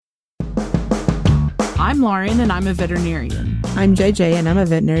I'm Lauren, and I'm a veterinarian. I'm JJ, and I'm a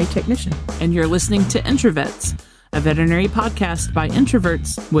veterinary technician. And you're listening to Introvets, a veterinary podcast by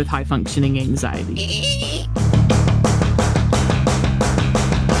introverts with high-functioning anxiety.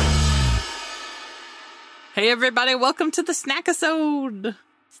 Hey, everybody, welcome to the Snackisode.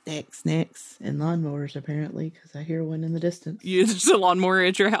 Snacks, and lawnmowers, apparently, because I hear one in the distance. There's a lawnmower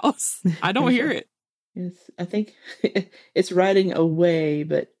at your house. I don't hear it. Yes, I think it's riding away,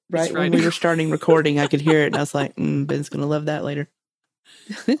 but when we were starting recording, I could hear it, and I was like, Ben's going to love that later.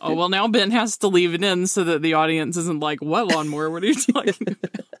 Oh, well, now Ben has to leave it in so that the audience isn't like, what lawnmower? What are you talking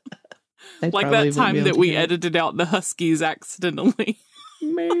about? Like that time that we edited out the Huskies accidentally.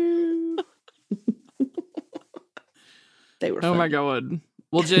 They were Oh, funny. my God.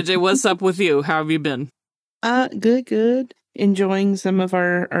 Well, JJ, what's up with you? How have you been? Good. Enjoying some of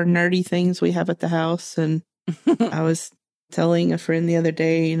our nerdy things we have at the house. And I was telling a friend the other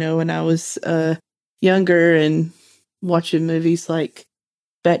day, when I was younger and watching movies like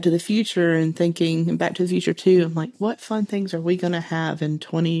Back to the Future and thinking, and Back to the Future 2, I'm like, what fun things are we going to have in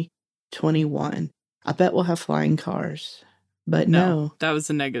 2021? I bet we'll have flying cars. But no. That was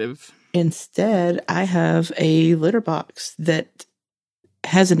a negative. Instead, I have a litter box that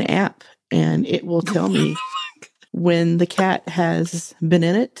has an app, and it will tell me when the cat has been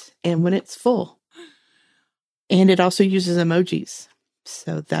in it and when it's full. And it also uses emojis.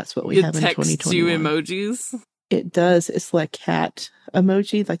 So that's what we have in 2021. It texts you emojis? It does. It's like cat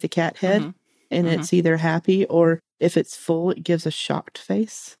emoji, like the cat head. And it's either happy, or if it's full, it gives a shocked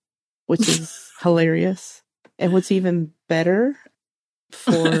face, which is hilarious. And what's even better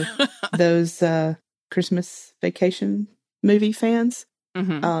for those Christmas Vacation movie fans,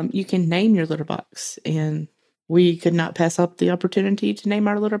 you can name your litter box. And we could not pass up the opportunity to name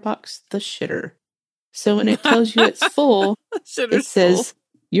our litter box the Shitter. So when it tells you it's full, it says,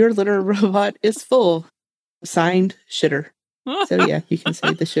 your litter robot is full. Signed, Shitter. So yeah, you can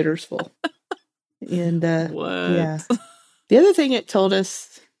say the Shitter's full. And yeah. The other thing it told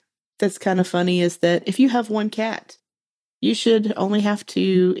us that's kind of funny is that if you have one cat, you should only have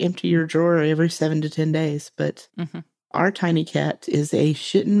to empty your drawer every 7 to 10 days. But our tiny cat is a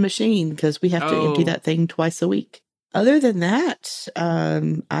shitting machine because we have to empty that thing twice a week. Other than that,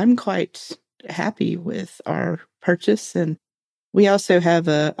 I'm quite happy with our purchase. And we also have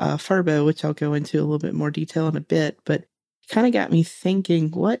a Furbo, which I'll go into a little bit more detail in a bit. But it kind of got me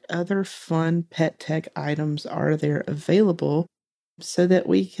thinking, what other fun pet tech items are there available so that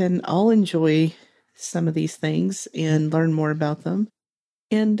we can all enjoy some of these things and learn more about them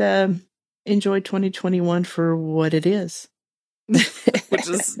and enjoy 2021 for what it is. Which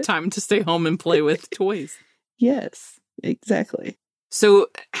is time to stay home and play with toys. Yes, exactly. So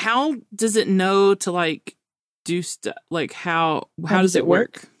how does it know to do stuff? How does it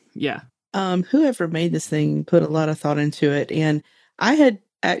work? Yeah. Whoever made this thing put a lot of thought into it. And I had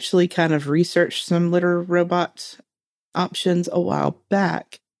actually kind of researched some litter robot options a while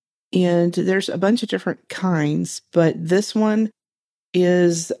back. And there's a bunch of different kinds, but this one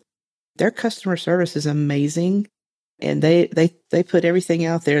their customer service is amazing. And they put everything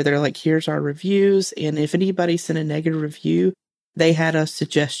out there. They're like, here's our reviews. And if anybody sent a negative review, they had a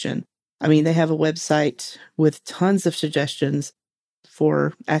suggestion. I mean, they have a website with tons of suggestions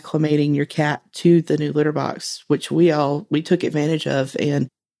for acclimating your cat to the new litter box, which we took advantage of, and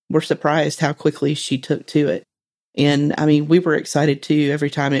we're surprised how quickly she took to it. And I mean, we were excited too. Every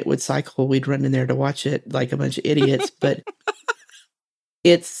time it would cycle, we'd run in there to watch it like a bunch of idiots. But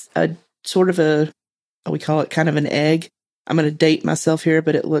it's a sort of we call it kind of an egg. I'm going to date myself here,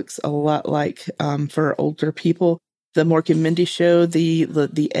 but it looks a lot like, for older people, the Mork and Mindy show,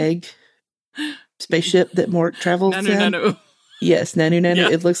 the egg spaceship that Mork travels in. Nanu. Yes, Nanu. Yeah.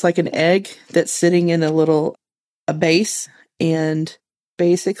 It looks like an egg that's sitting in a base. And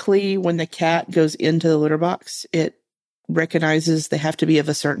basically, when the cat goes into the litter box, it recognizes they have to be of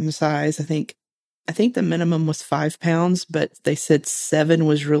a certain size. I think the minimum was 5 pounds, but they said 7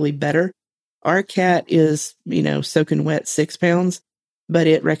 was really better. Our cat is, soaking wet 6 pounds, but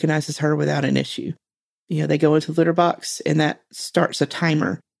it recognizes her without an issue. They go into the litter box, and that starts a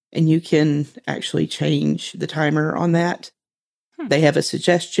timer, and you can actually change the timer on that. They have a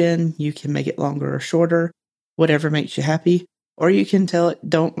suggestion. You can make it longer or shorter, whatever makes you happy. Or you can tell it,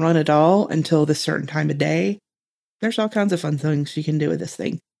 don't run at all until this certain time of day. There's all kinds of fun things you can do with this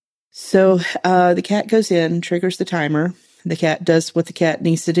thing. So the cat goes in, triggers the timer. The cat does what the cat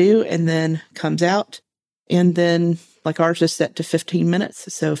needs to do and then comes out. And then, like ours is set to 15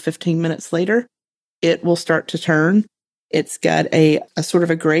 minutes. So 15 minutes later, it will start to turn. It's got a sort of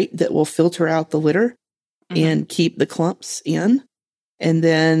a grate that will filter out the litter and keep the clumps in. And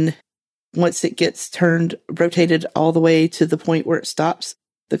then once it gets rotated all the way to the point where it stops,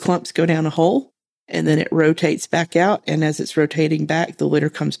 the clumps go down a hole and then it rotates back out. And as it's rotating back, the litter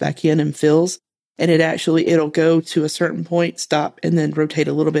comes back in and fills. And it'll go to a certain point, stop, and then rotate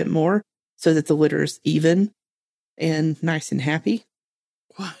a little bit more so that the litter is even and nice and happy.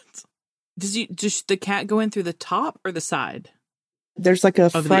 What? Does the cat go in through the top or the side? There's like a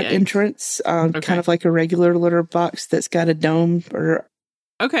front entrance, kind of like a regular litter box that's got a dome or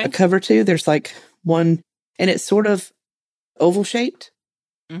a cover to. There's like one, and it's sort of oval shaped,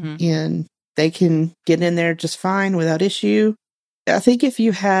 and they can get in there just fine without issue. I think if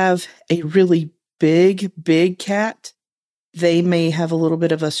you have a really big cat, they may have a little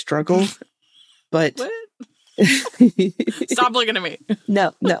bit of a struggle, but what? Stop looking at me.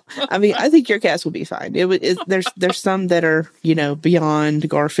 No. I mean, I think your cats will be fine. There's some that are, beyond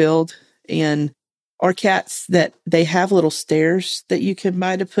Garfield, or cats that they have little stairs that you can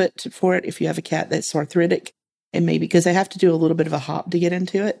buy to put for it if you have a cat that's arthritic, and maybe because they have to do a little bit of a hop to get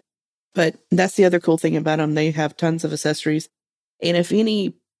into it. But that's the other cool thing about them. They have tons of accessories. And if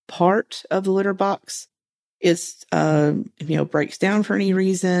any part of the litter box is, breaks down for any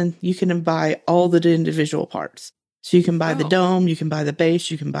reason, you can buy all the individual parts. So you can buy the dome, you can buy the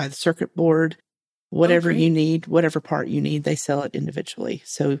base, you can buy the circuit board, whatever you need, whatever part you need, they sell it individually.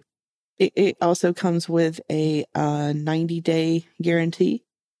 So it also comes with a 90-day guarantee.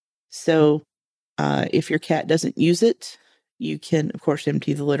 So if your cat doesn't use it, you can, of course,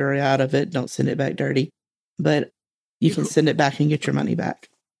 empty the litter out of it. Don't send it back dirty, but you can send it back and get your money back.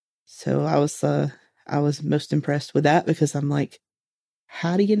 So I was most impressed with that because I'm like,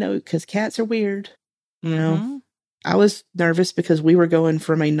 how do you know? Because cats are weird, I was nervous because we were going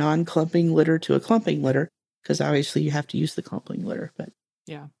from a non-clumping litter to a clumping litter because obviously you have to use the clumping litter. But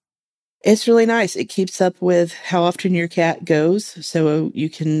yeah, it's really nice. It keeps up with how often your cat goes, so you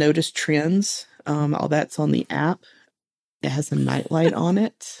can notice trends. All that's on the app. It has a nightlight on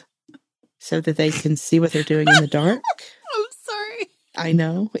it so that they can see what they're doing in the dark. I'm sorry. I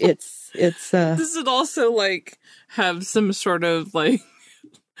know. It's Does it also have some sort of LED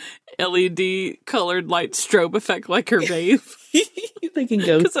colored light strobe effect like her babe? They can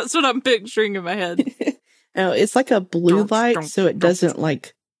go, because that's what I'm picturing in my head. No, it's like a blue light, so it doesn't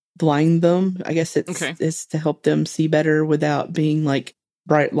blind them. I guess it's to help them see better without being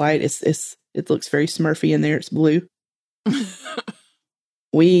bright light. It looks very Smurfy in there. It's blue.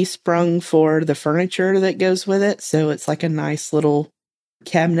 We sprung for the furniture that goes with it, so it's like a nice little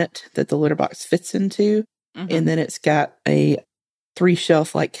cabinet that the litter box fits into, and then it's got a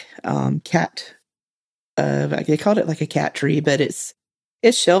 3-shelf cat. They called it a cat tree, but it's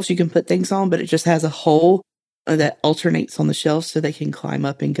shelves you can put things on, but it just has a hole that alternates on the shelves so they can climb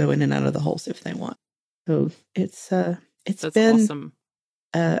up and go in and out of the holes if they want. So it's been awesome.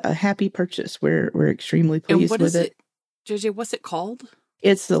 A happy purchase. We're extremely pleased with it. JJ, what's it called?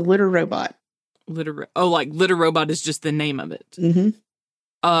 It's the Litter Robot. Litter Robot is just the name of it.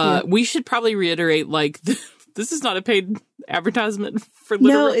 Mm-hmm. We should probably reiterate, this is not a paid advertisement for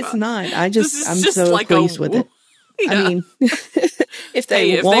Litter Robot. No, it's not. I'm so pleased with it. Yeah. I mean, if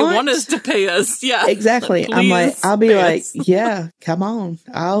they want us to pay us, yeah, exactly. I'll be like, yeah, come on.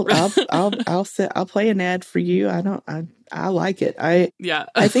 I'll play an ad for you. I like it. I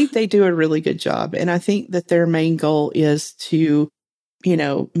think they do a really good job, and I think that their main goal is to,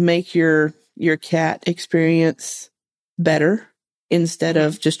 make your cat experience better instead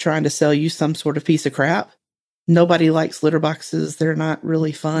of just trying to sell you some sort of piece of crap. Nobody likes litter boxes. They're not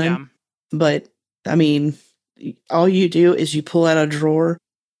really fun. Yeah. But I mean, all you do is you pull out a drawer,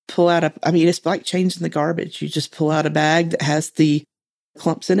 it's like changing the garbage. You just pull out a bag that has the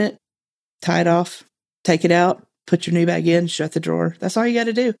clumps in it, tie it off, take it out, put your new bag in, shut the drawer. That's all you got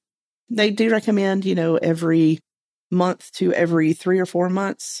to do. They do recommend, every month to every 3 or 4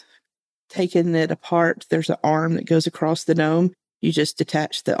 months, taking it apart. There's an arm that goes across the dome. You just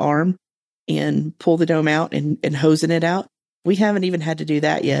detach the arm and pull the dome out and hosing it out. We haven't even had to do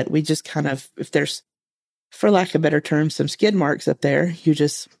that yet. We just kind of, if there's, for lack of a better term, some skid marks up there, you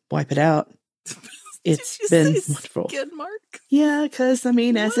just wipe it out. It's been wonderful. Skid mark? Yeah, because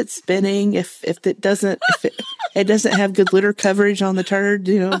as it's spinning, if it doesn't have good litter coverage on the turd,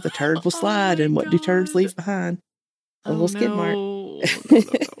 the turd will slide. And what do turds leave behind? A little skid mark. No.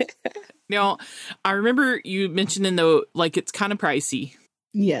 Now, I remember you mentioning though, it's kind of pricey.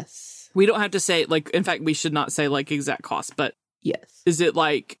 Yes. We don't have to say in fact, we should not say exact cost, but yes. Is it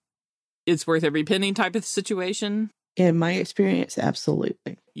it's worth every penny type of situation? In my experience,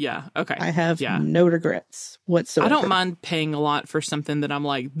 absolutely. Yeah. Okay. I have no regrets whatsoever. I don't mind paying a lot for something that I'm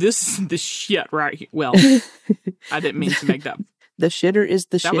this shit right here. Well, I didn't mean to make that The shitter is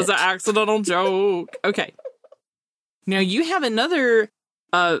the shit. That was an accidental joke. Okay. Now, you have another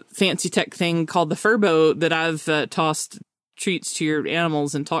fancy tech thing called the Furbo that I've tossed treats to your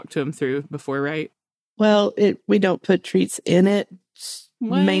animals and talked to them through before, right? Well, we don't put treats in it,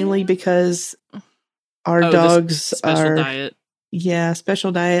 mainly because our dogs special diet. Yeah,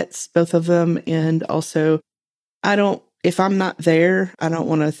 special diets, both of them. And also, if I'm not there, I don't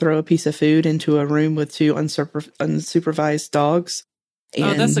want to throw a piece of food into a room with two unsupervised dogs.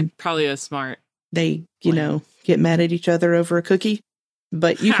 And that's probably a smart. They, get mad at each other over a cookie.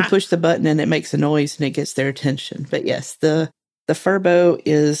 But you can push the button and it makes a noise and it gets their attention. But yes, the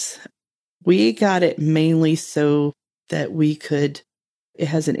Furbo we got it mainly so that it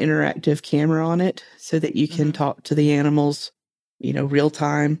has an interactive camera on it so that you can talk to the animals, real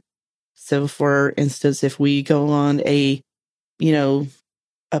time. So for instance, if we go on a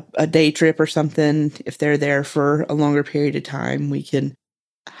day trip or something, if they're there for a longer period of time, we can,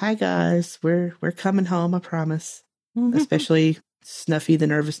 hi guys, we're coming home, I promise. Especially Snuffy the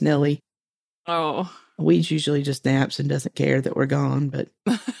nervous Nelly. Oh. Weeds usually just naps and doesn't care that we're gone, but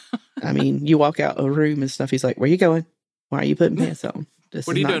I mean, you walk out a room and Snuffy's like, where you going? Why are you putting pants on?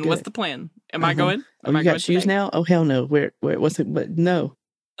 What are you doing? Good. What's the plan? Am I going? You got shoes now? Oh, hell no. What's it? But no.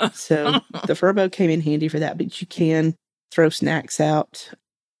 So the Furbo came in handy for that, but you can throw snacks out.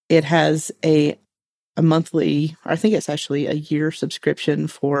 It has a monthly, I think it's actually a year subscription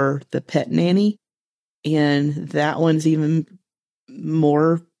for the Pet Nanny. And that one's even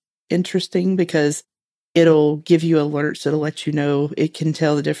more interesting because it'll give you alerts that'll let you know it can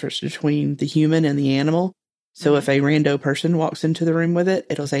tell the difference between the human and the animal. So if a rando person walks into the room with it,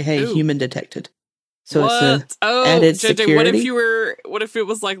 it'll say, hey, human detected. So it's added JJ, security. What if it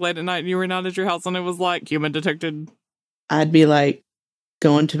was like late at night and you were not at your house and it was like human detected? I'd be like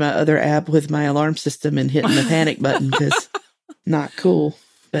going to my other app with my alarm system and hitting the panic button because not cool.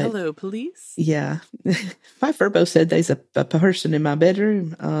 But, hello, police? Yeah. My Furbo said there's a person in my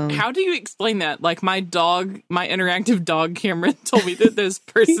bedroom. How do you explain that? Like my interactive dog camera told me that this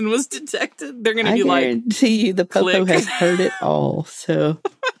person was detected. They're going to be like, I guarantee you the Popo has heard it all. So,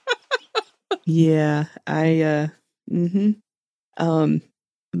 yeah, but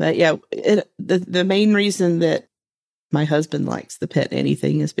yeah, the main reason that my husband likes the Pet Nanny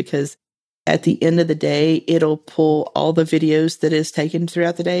thing is because at the end of the day, it'll pull all the videos that is taken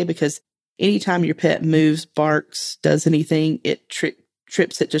throughout the day because anytime your pet moves, barks, does anything, it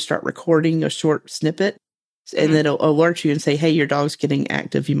trips it to start recording a short snippet. And then it'll alert you and say, hey, your dog's getting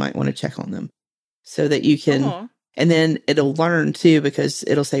active. You might want to check on them so that you can. And then it'll learn too, because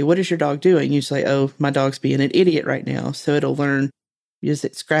it'll say, what is your dog doing? You say, oh, my dog's being an idiot right now. So it'll learn, is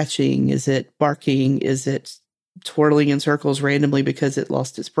it scratching? Is it barking? Is it twirling in circles randomly because it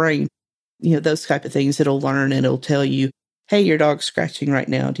lost its brain? Those type of things it'll learn and it'll tell you, hey, your dog's scratching right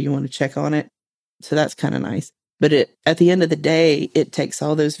now. Do you want to check on it? So that's kind of nice. But at the end of the day, it takes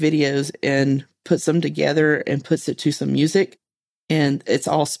all those videos and puts them together and puts it to some music and it's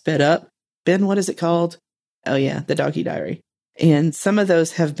all sped up. Ben, what is it called? Oh yeah, the Doggy Diary. And some of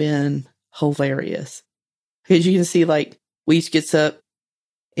those have been hilarious because you can see like Weech gets up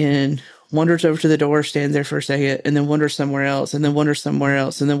and wanders over to the door, stands there for a second, and then wanders somewhere else, and then wanders somewhere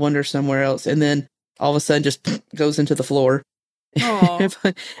else, and then wanders somewhere else, and then all of a sudden just goes into the floor and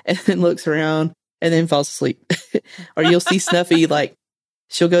then looks around and then falls asleep. Or you'll see Snuffy, like,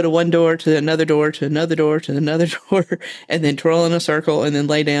 she'll go to one door, to another door, to another door, to another door, and then twirl in a circle and then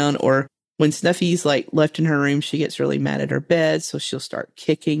lay down. Or when Snuffy's, like, left in her room, she gets really mad at her bed, so she'll start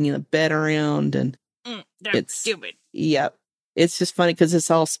kicking the bed around, and it's stupid. Yep. It's just funny because it's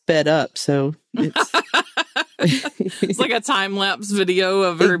all sped up, so it's... It's like a time-lapse video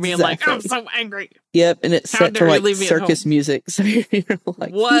of her being like, I'm so angry. Yep, and it's set to like circus music. So you're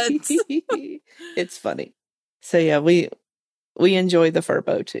like, what? It's funny. So yeah, we enjoy the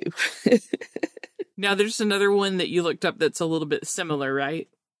Furbo too. Now there's another one that you looked up that's a little bit similar, right?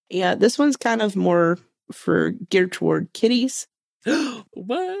 Yeah, this one's kind of more geared toward kitties.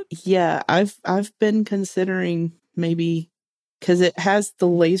 What? Yeah, I've been considering maybe... Because it has the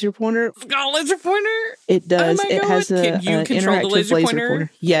laser pointer. It's got a laser pointer? It does. It has an interactive laser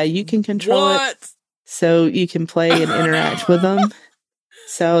pointer. Yeah, you can control it. So you can play and interact with them.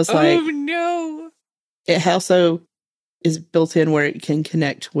 So I was like... Oh, no. It also is built in where it can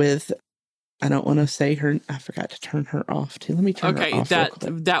connect with... I don't want to say her... I forgot to turn her off, too. Let me turn her off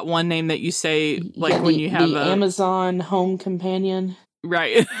that one name that you say, like when you have the Amazon Home Companion.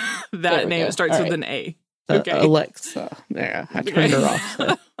 Right. That name, it starts with an A. Okay. Alexa. There, I turned her off.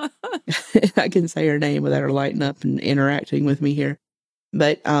 So. I can say her name without her lighting up and interacting with me here.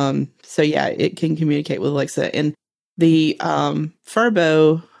 But, so yeah, it can communicate with Alexa. And The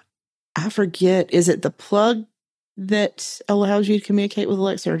Furbo, I forget, is it the plug that allows you to communicate with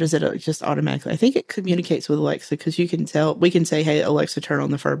Alexa, or does it just automatically? I think it communicates with Alexa because we can say, hey, Alexa, turn on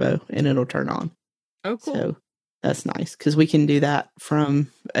the Furbo, and it'll turn on. Oh, cool. So that's nice because we can do that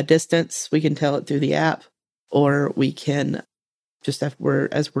from a distance. We can tell it through the app, or we can just as we're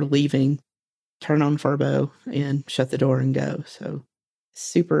leaving, turn on Furbo and shut the door and go. So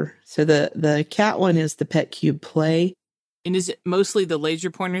super. So the cat one is the Pet Cube Play. And is it mostly the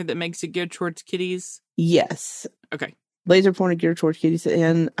laser pointer that makes it geared towards kitties? Yes. Okay. Laser pointer geared towards kitties.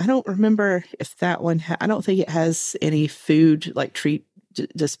 And I don't remember if that one, I don't think it has any food, like treat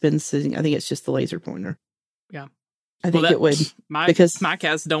dispensing. I think it's just the laser pointer. Yeah. I think it would. Because my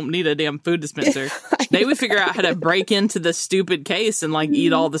cats don't need a damn food dispenser. They would figure out how to break into the stupid case and like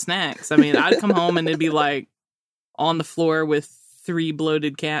eat all the snacks. I mean, I'd come home and it'd be like on the floor with 3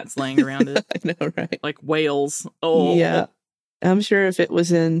 bloated cats laying around it. I know, right? Like whales. Oh, yeah. I'm sure if it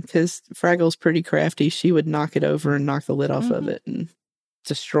was in, because Fraggle's pretty crafty, she would knock it over and knock the lid off of it and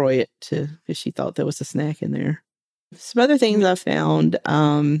destroy it if she thought there was a snack in there. Some other things I found,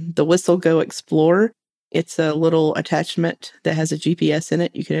 the Whistle Go Explore. It's a little attachment that has a GPS in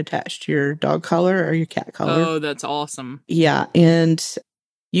it. You can attach to your dog collar or your cat collar. Oh, that's awesome. Yeah, and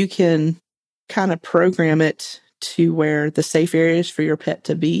you can kind of program it to where the safe areas for your pet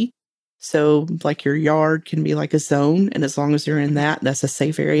to be. So like your yard can be like a zone, and as long as they're in that, that's a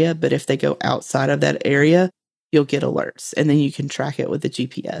safe area. But if they go outside of that area, you'll get alerts, and then you can track it with the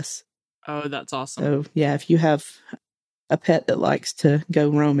GPS. Oh, that's awesome. So yeah, if you have a pet that likes to go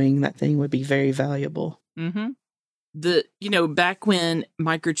roaming, that thing would be very valuable. Mm-hmm. Back when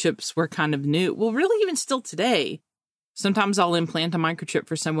microchips were kind of new, well, really even still today, sometimes I'll implant a microchip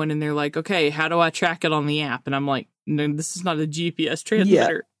for someone and they're like, okay, how do I track it on the app? And I'm like, no, this is not a GPS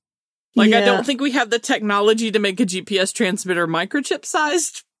transmitter. I don't think we have the technology to make a GPS transmitter microchip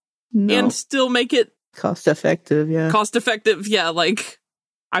sized and still make it cost effective. Yeah.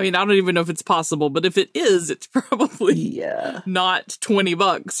 I mean, I don't even know if it's possible, but if it is, it's probably not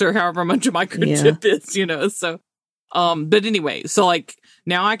 $20 or however much a microchip is, So, but anyway, so like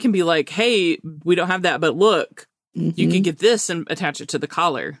now I can be like, hey, we don't have that, but look, you can get this and attach it to the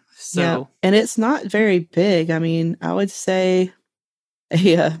collar. So, and it's not very big. I mean, I would say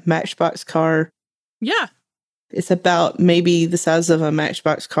a Matchbox car. Yeah. It's about maybe the size of a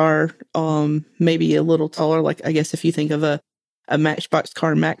Matchbox car, maybe a little taller. Like, I guess if you think of a Matchbox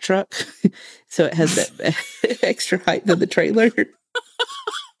car Mack truck. So it has that extra height than the trailer.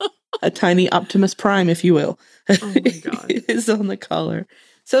 A tiny Optimus Prime, if you will. Oh my God. Is on the collar.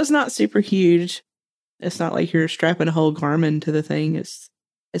 So it's not super huge. It's not like you're strapping a whole Garmin to the thing. It's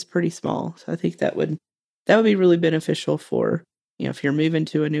pretty small. So I think that would be really beneficial for, if you're moving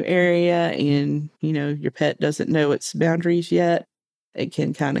to a new area and, your pet doesn't know its boundaries yet, it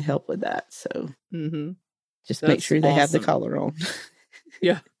can kind of help with that. So just make sure they have the collar on.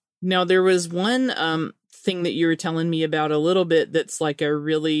 Yeah. Now, there was one thing that you were telling me about a little bit that's like a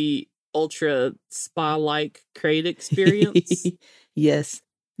really ultra spa-like crate experience. Yes.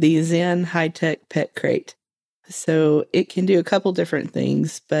 The Zen High-Tech Pet Crate. So it can do a couple different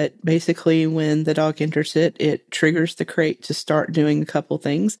things, but basically when the dog enters it, it triggers the crate to start doing a couple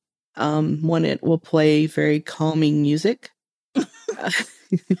things. One, it will play very calming music.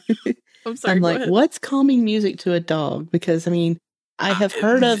 I'm sorry. I'm like, what's calming music to a dog? Because, I mean, I have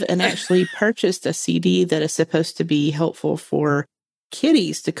heard of and actually purchased a CD that is supposed to be helpful for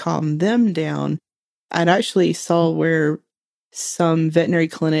kitties to calm them down. I'd actually saw where some veterinary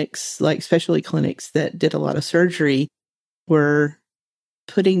clinics, like specialty clinics that did a lot of surgery, were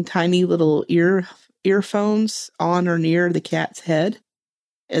putting tiny little earphones on or near the cat's head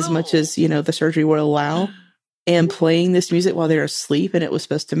as much as, the surgery would allow. And playing this music while they're asleep, and it was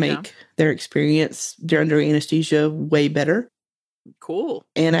supposed to make their experience under anesthesia way better. Cool.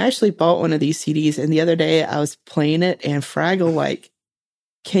 And I actually bought one of these CDs, and the other day I was playing it, and Fraggle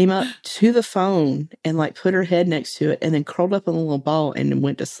came up to the phone and put her head next to it, and then curled up in a little ball and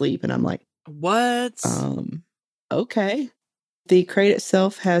went to sleep. And I'm like, what? Okay. The crate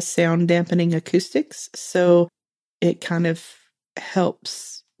itself has sound dampening acoustics, so it kind of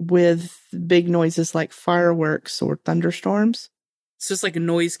helps with big noises like fireworks or thunderstorms. It's just like a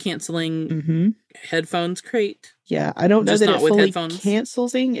noise canceling headphones crate. Yeah, I don't know that it fully headphones.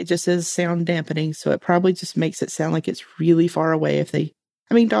 cancels-ing. It just is sound dampening, so it probably just makes it sound like it's really far away.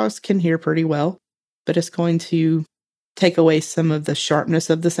 Dogs can hear pretty well, but it's going to take away some of the sharpness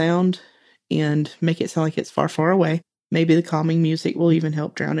of the sound and make it sound like it's far, far away. Maybe the calming music will even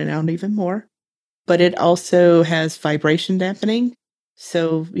help drown it out even more. But it also has vibration dampening.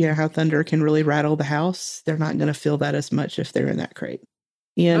 So, you know how thunder can really rattle the house? They're not going to feel that as much if they're in that crate.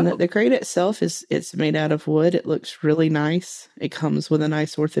 And the crate itself it's made out of wood. It looks really nice. It comes with a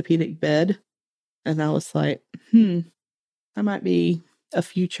nice orthopedic bed. And I was like, that might be a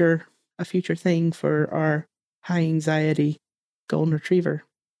future thing for our high anxiety golden retriever.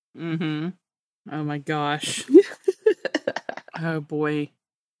 Mm-hmm. Oh my gosh. Oh boy.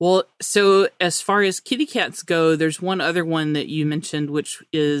 Well, so as far as kitty cats go, there's one other one that you mentioned, which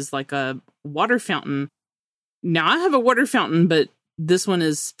is like a water fountain. Now I have a water fountain, but this one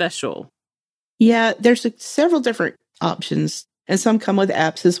is special. Yeah, there's several different options, and some come with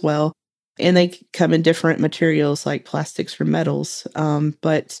apps as well. And they come in different materials like plastics or metals.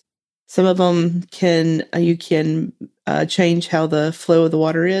 But some of them you can change how the flow of the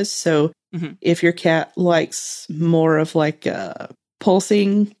water is. So if your cat likes more of like a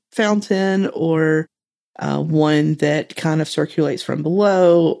pulsing fountain or one that kind of circulates from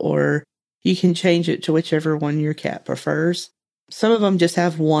below, or you can change it to whichever one your cat prefers. Some of them just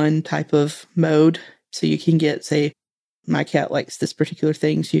have one type of mode. So you can get, say, my cat likes this particular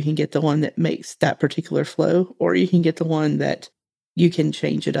thing, so you can get the one that makes that particular flow, or you can get the one that you can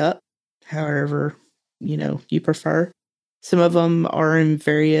change it up however, you prefer. Some of them are in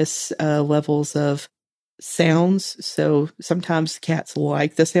various levels of sounds. So sometimes cats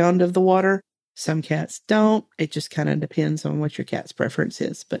like the sound of the water. Some cats don't. It just kind of depends on what your cat's preference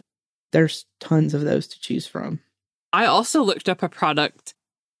is. But there's tons of those to choose from. I also looked up a product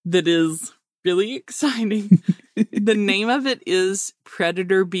that is really exciting. The name of it is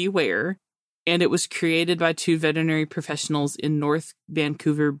Predator Beware, and it was created by 2 veterinary professionals in North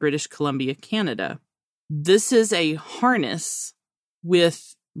Vancouver, British Columbia, Canada. This is a harness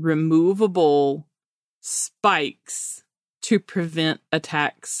with removable spikes to prevent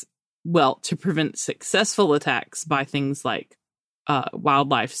attacks, to prevent successful attacks by things like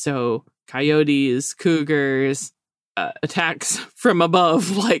wildlife. So coyotes, cougars, attacks from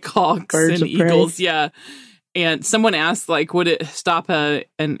above like hawks Birds and of prey. eagles. Yeah. And someone asked, like, would it stop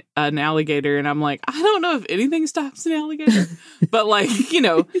an alligator? And I'm like, I don't know if anything stops an alligator, but like,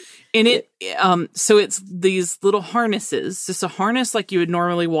 and it, so it's these little harnesses. It's a harness like you would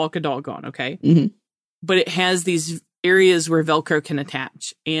normally walk a dog on. Okay. Mm-hmm. But it has these areas where Velcro can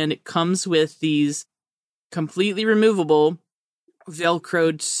attach, and it comes with these completely removable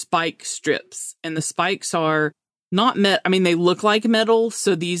Velcroed spike strips. And the spikes are not they look like metal.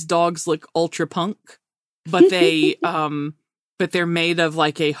 So these dogs look ultra punk. But they're made of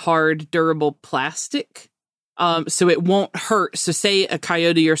like a hard, durable plastic. So it won't hurt. So say a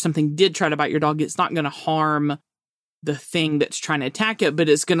coyote or something did try to bite your dog, it's not going to harm the thing that's trying to attack it, but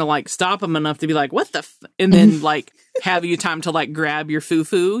it's going to like stop them enough to be like, what the and then like have you time to like grab your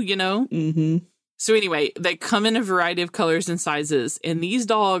foo-foo, Mm-hmm. So anyway, they come in a variety of colors and sizes, and these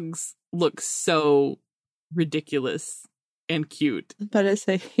dogs look so ridiculous and cute. But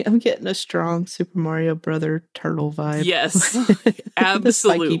I'm getting a strong Super Mario Brother turtle vibe. Yes, absolutely. The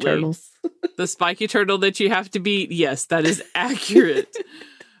spiky turtles. The spiky turtle that you have to beat. Yes, that is accurate.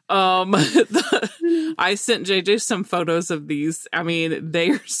 I sent JJ some photos of these. I mean,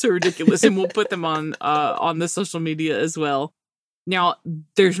 they are so ridiculous, and we'll put them on the social media as well. Now,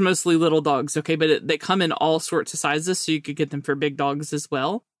 there's mostly little dogs, okay, but they come in all sorts of sizes, so you could get them for big dogs as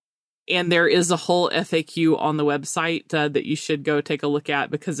well. And there is a whole FAQ on the website that you should go take a look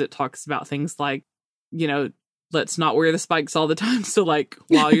at, because it talks about things like, let's not wear the spikes all the time. So like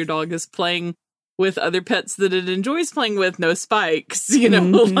while your dog is playing with other pets that it enjoys playing with, no spikes,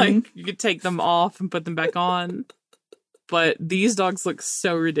 Mm-hmm. like you could take them off and put them back on. But these dogs look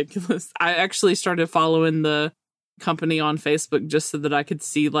so ridiculous. I actually started following the company on Facebook just so that I could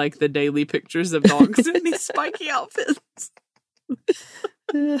see like the daily pictures of dogs in these spiky outfits.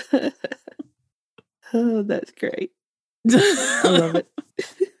 Oh, that's great. I love it.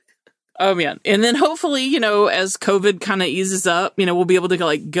 Oh man. And then hopefully, as COVID kind of eases up, we'll be able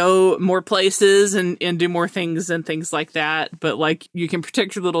to go more places and do more things and things like that. But like you can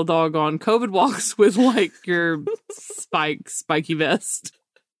protect your little dog on COVID walks with like your spiky vest,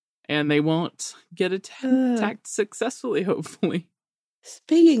 and they won't get attacked successfully, hopefully.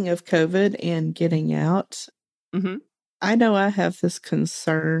 Speaking of COVID and getting out, Mm-hmm. I know I have this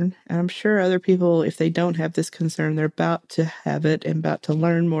concern, and I'm sure other people, if they don't have this concern, they're about to have it and about to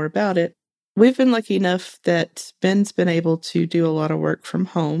learn more about it. We've been lucky enough that Ben's been able to do a lot of work from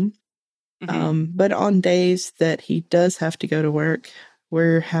home. Mm-hmm. But on days that he does have to go to work,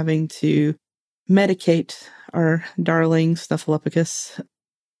 we're having to medicate our darling Snuffleupagus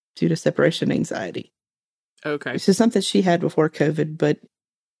due to separation anxiety. Okay. This is something she had before COVID, but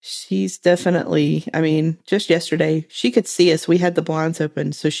She's definitely, I mean, just yesterday, she could see us. We had the blinds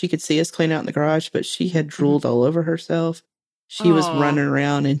open so she could see us clean out in the garage, but she had drooled all over herself. She was running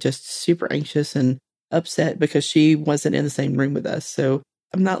around and just super anxious and upset because she wasn't in the same room with us. So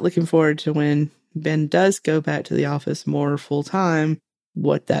I'm not looking forward to when Ben does go back to the office more full time,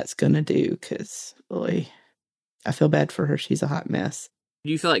 what that's going to do. Because, boy, I feel bad for her. She's a hot mess.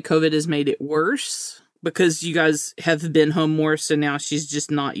 Do you feel like COVID has made it worse? Because you guys have been home more, so now she's just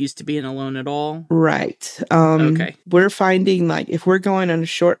not used to being alone at all? Right. Okay. We're finding, like, if we're going on a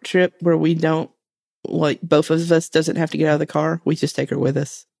short trip where we don't, like, both of us doesn't have to get out of the car, we just take her with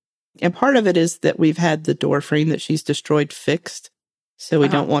us. And part of it is that we've had the door frame that she's destroyed fixed, so we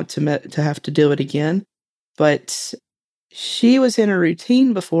don't want to have to do it again. But she was in a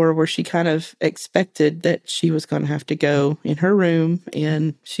routine before where she kind of expected that she was going to have to go in her room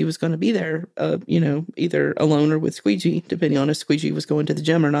and she was going to be there, either alone or with Squeegee, depending on if Squeegee was going to the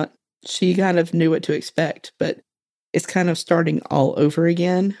gym or not. She kind of knew what to expect, but it's kind of starting all over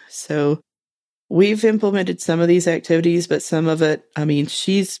again. So we've implemented some of these activities, but some of it, I mean,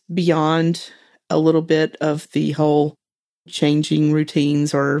 she's beyond a little bit of the whole changing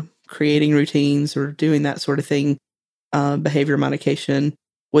routines or creating routines or doing that sort of thing. Behavior modification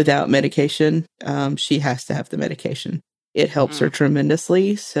without medication. She has to have the medication. It helps her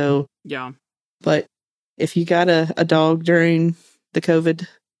tremendously. So, yeah. But if you got a dog during the COVID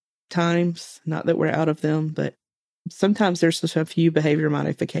times, not that we're out of them, but sometimes there's just a few behavior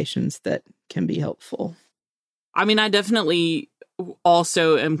modifications that can be helpful. I mean, I definitely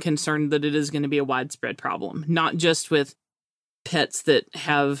also am concerned that it is going to be a widespread problem, not just with pets that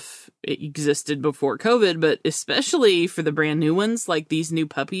have existed before COVID, but especially for the brand new ones, like these new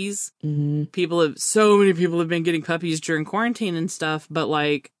puppies. Mm-hmm. So many people have been getting puppies during quarantine and stuff, but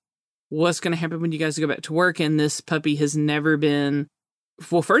like, what's going to happen when you guys go back to work and this puppy has never been,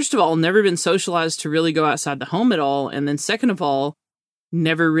 well, first of all, never been socialized to really go outside the home at all, and then second of all,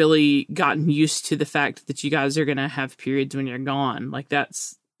 never really gotten used to the fact that you guys are going to have periods when you're gone. Like,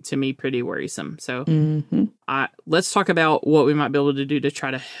 that's, to me, pretty worrisome. So let's talk about what we might be able to do to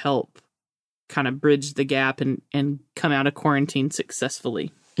try to help kind of bridge the gap and come out of quarantine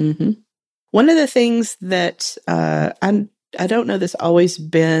successfully. Mm-hmm. One of the things that I don't know that's always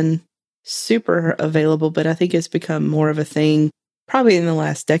been super available, but I think it's become more of a thing probably in the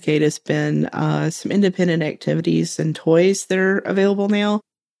last decade has been some independent activities and toys that are available now.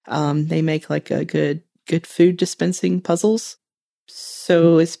 They make like a good food dispensing puzzles.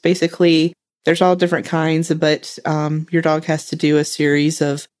 So it's basically, there's all different kinds, but your dog has to do a series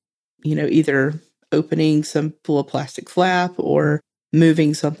of, either opening some little plastic flap or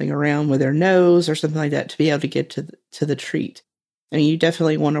moving something around with their nose or something like that to be able to get to the treat. And you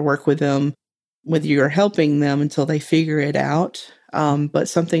definitely want to work with them, whether you're helping them until they figure it out, but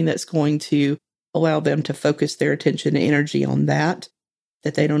something that's going to allow them to focus their attention and energy on that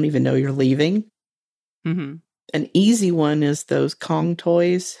they don't even know you're leaving. Mm-hmm. An easy one is those Kong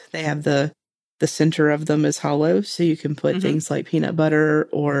toys. They have the center of them is hollow, so you can put things like peanut butter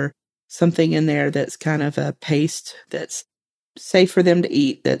or something in there that's kind of a paste that's safe for them to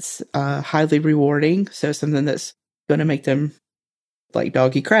eat, that's highly rewarding. So something that's going to make them like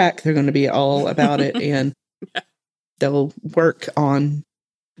doggy crack. They're going to be all about it, and they'll work on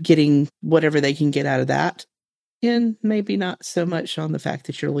getting whatever they can get out of that, and maybe not so much on the fact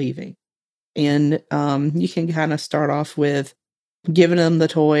that you're leaving. And you can kind of start off with giving them the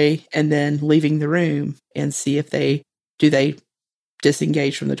toy and then leaving the room and see if they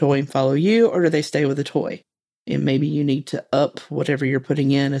disengage from the toy and follow you, or do they stay with the toy? And maybe you need to up whatever you're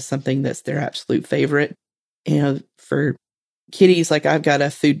putting in as something that's their absolute favorite. For kitties, like I've got a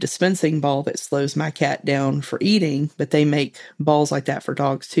food dispensing ball that slows my cat down for eating, but they make balls like that for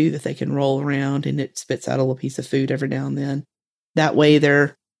dogs too, that they can roll around and it spits out a little piece of food every now and then. That way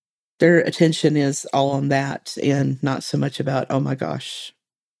their attention is all on that and not so much about, oh my gosh,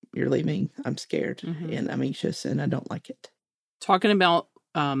 you're leaving. I'm scared and I'm anxious and I don't like it. Talking about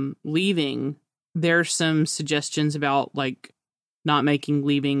leaving, there's some suggestions about like not making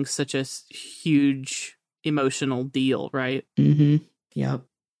leaving such a huge emotional deal, right? Mm-hmm. Yep.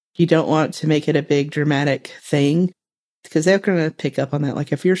 You don't want to make it a big dramatic thing because they're going to pick up on that.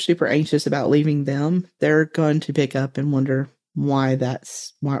 Like if you're super anxious about leaving them, they're going to pick up and wonder why are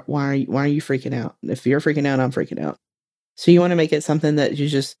you freaking out? If you're freaking out, I'm freaking out. So you want to make it something that you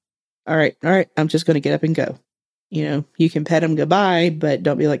just, all right, I'm just going to get up and go. You can pet them goodbye, but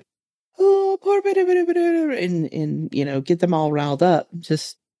don't be like, oh, poor bit, and get them all riled up.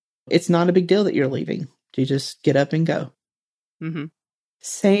 Just, it's not a big deal that you're leaving. You just get up and go. Mm-hmm.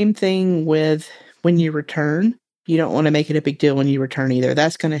 Same thing with when you return. you don't want to make it a big deal when you return either.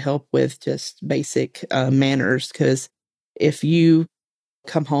 That's going to help with just basic manners, because if you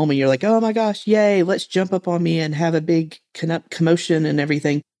come home and you're like, oh my gosh, yay, let's jump up on me and have a big commotion and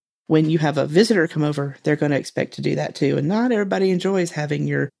everything. When you have a visitor come over, they're going to expect to do that too. And not everybody enjoys having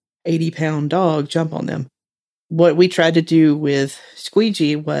your 80-pound dog jump on them. What we tried to do with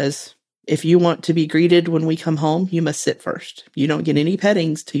Squeegee was, if you want to be greeted when we come home, you must sit first. You don't get any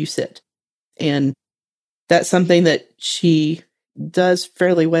pettings till you sit. And that's something that she does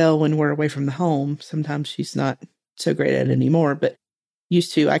fairly well when we're away from the home. Sometimes she's not so great at it anymore, but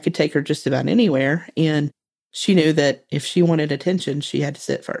used to, I could take her just about anywhere, and she knew that if she wanted attention, she had to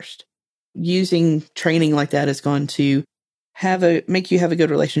sit first. Using training like that is going to make you have a good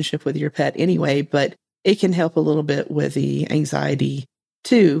relationship with your pet anyway, but it can help a little bit with the anxiety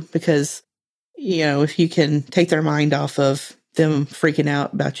too, because, if you can take their mind off of them freaking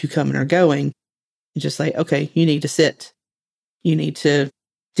out about you coming or going, and just like, okay, you need to sit. You need to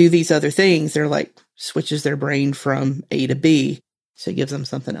do these other things. They're like, switches their brain from A to B. So it gives them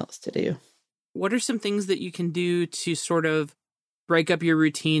something else to do. What are some things that you can do to sort of break up your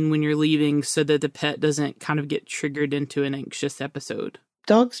routine when you're leaving so that the pet doesn't kind of get triggered into an anxious episode?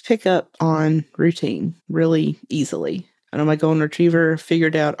 Dogs pick up on routine really easily. I know my golden retriever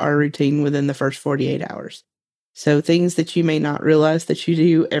figured out our routine within the first 48 hours. So things that you may not realize that you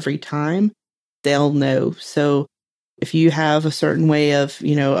do every time, they'll know. So if you have a certain way of,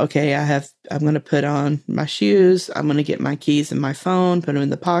 okay, I'm going to put on my shoes, I'm going to get my keys and my phone, put them in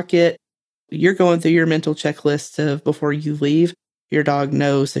the pocket. You're going through your mental checklist of before you leave. Your dog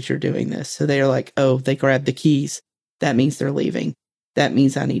knows that you're doing this. So they're like, oh, they grabbed the keys. That means they're leaving. That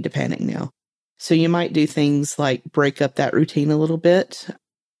means I need to panic now. So you might do things like break up that routine a little bit.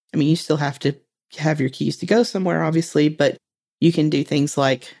 I mean, you still have to have your keys to go somewhere, obviously, but you can do things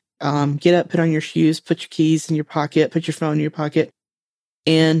like get up, put on your shoes, put your keys in your pocket, put your phone in your pocket,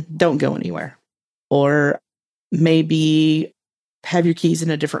 and don't go anywhere. Or maybe have your keys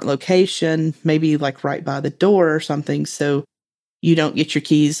in a different location, maybe like right by the door or something, so you don't get your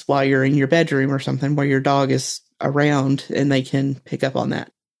keys while you're in your bedroom or something where your dog is around and they can pick up on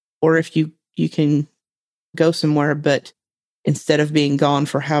that. Or if you can go somewhere, but instead of being gone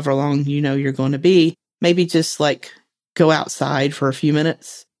for however long you're going to be, maybe just like go outside for a few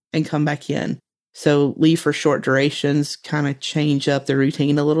minutes and come back in. So leave for short durations, kind of change up the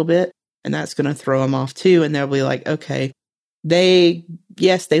routine a little bit, and that's going to throw them off too. And they'll be like, okay, they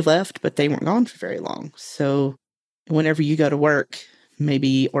left, but they weren't gone for very long. So whenever you go to work,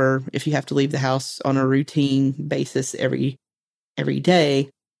 maybe, or if you have to leave the house on a routine basis every day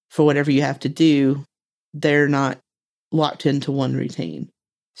for whatever you have to do, they're not locked into one routine.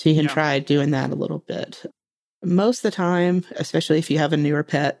 So you can try doing that a little bit. Most of the time, especially if you have a newer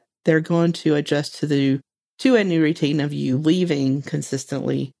pet, they're going to adjust to a new routine of you leaving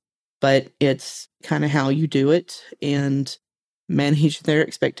consistently, but it's kind of how you do it and manage their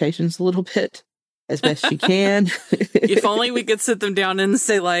expectations a little bit as best you can. If only we could sit them down and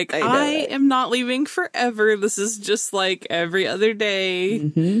say, like, I am not leaving forever. This is just like every other day.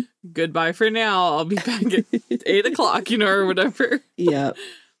 Mm-hmm. Goodbye for now. I'll be back at 8 o'clock, or whatever. Yeah.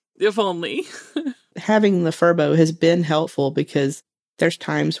 If only. Having the Furbo has been helpful because there's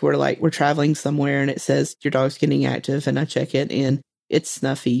times where like we're traveling somewhere and it says your dog's getting active and I check it and it's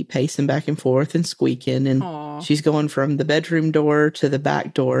Snuffy pacing back and forth and squeaking and Aww. She's going from the bedroom door to the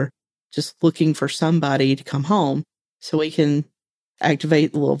back door just looking for somebody to come home so we can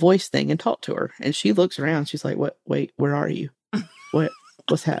activate the little voice thing and talk to her. And she looks around. She's like, "What? Wait, where are you?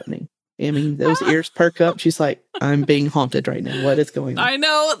 What's happening?" I mean, those ears perk up. She's like, "I'm being haunted right now. What is going on?" I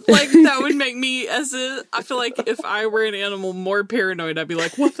know, like, that would make me, I feel like if I were an animal more paranoid, I'd be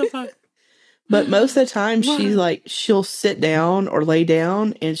like, what the fuck? But most of the time, she'll sit down or lay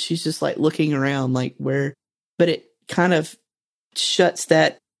down, and she's just, like, looking around, like, where, but it kind of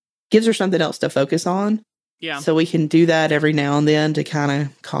gives her something else to focus on. Yeah. So we can do that every now and then to kind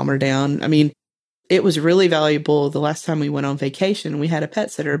of calm her down. I mean, it was really valuable the last time we went on vacation. We had a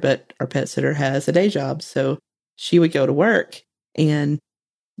pet sitter, but our pet sitter has a day job. So she would go to work and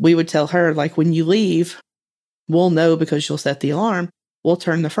we would tell her, like, when you leave, we'll know because she'll set the alarm. We'll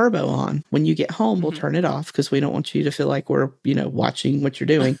turn the Furbo on. When you get home, we'll turn it off because we don't want you to feel like we're, watching what you're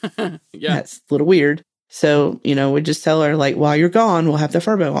doing. Yeah. That's a little weird. So, we just tell her, like, while you're gone, we'll have the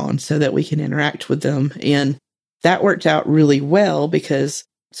Furbo on so that we can interact with them. And that worked out really well because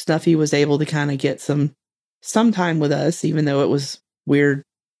Snuffy was able to kind of get some time with us, even though it was weird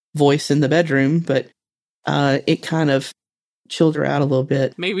voice in the bedroom, but it kind of chilled her out a little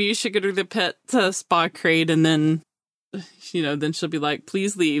bit. Maybe you should get her the pet spa crate and then then she'll be like,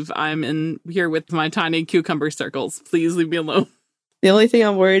 please leave. I'm in here with my tiny cucumber circles. Please leave me alone. The only thing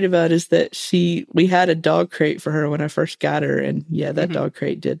I'm worried about is that we had a dog crate for her when I first got her. And yeah, that dog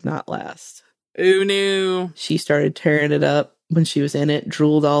crate did not last. Oh, no. She started tearing it up when she was in it,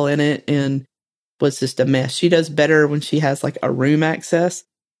 drooled all in it, and was just a mess. She does better when she has like a room access.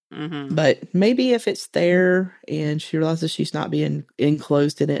 But maybe if it's there and she realizes she's not being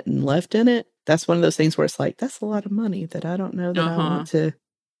enclosed in it and left in it, that's one of those things where it's like, that's a lot of money that I don't know that I want to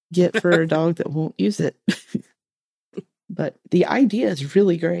get for a dog that won't use it. But the idea is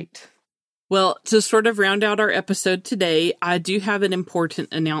really great. Well, to sort of round out our episode today, I do have an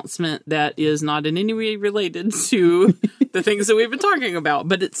important announcement that is not in any way related to the things that we've been talking about,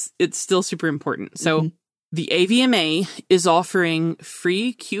 but it's still super important. So the AVMA is offering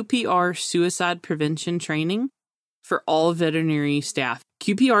free QPR suicide prevention training for all veterinary staff.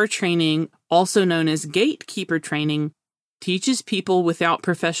 QPR training, also known as gatekeeper training, teaches people without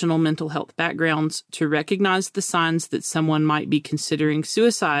professional mental health backgrounds to recognize the signs that someone might be considering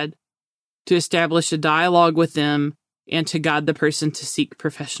suicide, to establish a dialogue with them, and to guide the person to seek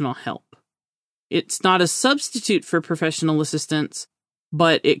professional help. It's not a substitute for professional assistance,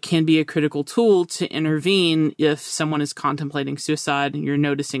 but it can be a critical tool to intervene if someone is contemplating suicide and you're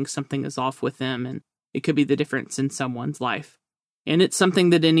noticing something is off with them, and it could be the difference in someone's life. And it's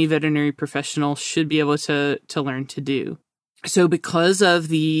something that any veterinary professional should be able to learn to do. So because of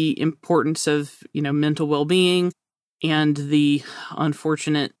the importance of, mental well-being and the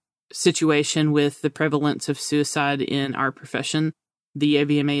unfortunate situation with the prevalence of suicide in our profession, the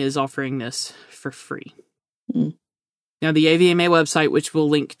AVMA is offering this for free. Now, the AVMA website, which we'll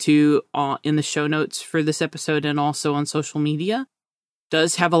link to in the show notes for this episode and also on social media,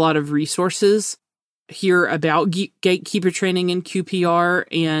 does have a lot of resources here about gatekeeper training in QPR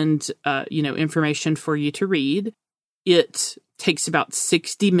and, information for you to read. It takes about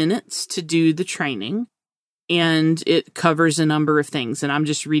 60 minutes to do the training, and it covers a number of things. And I'm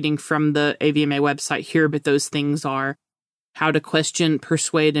just reading from the AVMA website here, but those things are how to question,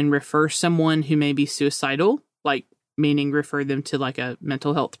 persuade, and refer someone who may be suicidal, meaning refer them to a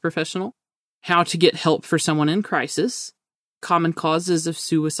mental health professional, how to get help for someone in crisis, common causes of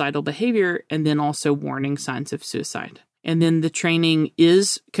suicidal behavior, and then also warning signs of suicide. And then the training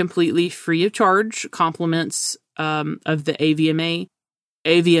is completely free of charge, compliments of the AVMA,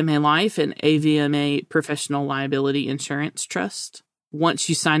 AVMA Life, and AVMA Professional Liability Insurance Trust. Once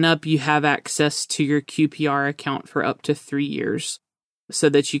you sign up, you have access to your QPR account for up to 3 years so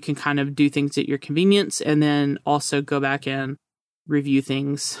that you can kind of do things at your convenience and then also go back and review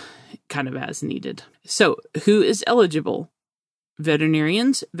things kind of as needed. So who is eligible?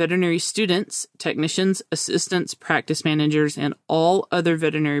 Veterinarians, veterinary students, technicians, assistants, practice managers, and all other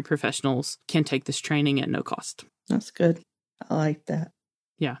veterinary professionals can take this training at no cost. That's good. I like that.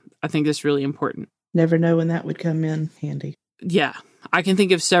 Yeah, I think that's really important. Never know when that would come in handy. Yeah, I can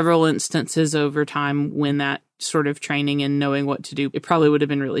think of several instances over time when that sort of training and knowing what to do, it probably would have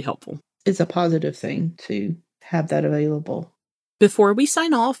been really helpful. It's a positive thing to have that available. Before we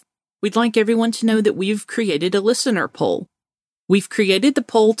sign off, we'd like everyone to know that we've created a listener poll. We've created the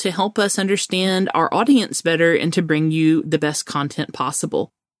poll to help us understand our audience better and to bring you the best content possible.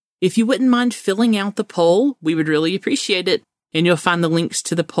 If you wouldn't mind filling out the poll, we would really appreciate it, and you'll find the links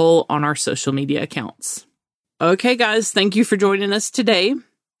to the poll on our social media accounts. Okay, guys, thank you for joining us today.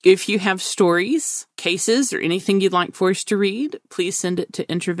 If you have stories, cases, or anything you'd like for us to read, please send it to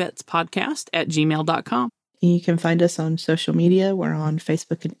introvetspodcast@gmail.com. You can find us on social media. We're on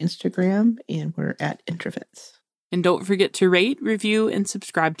Facebook and Instagram, and we're at Introvets. And don't forget to rate, review, and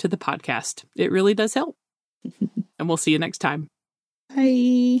subscribe to the podcast. It really does help. And we'll see you next time.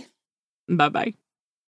 Bye. Bye-bye.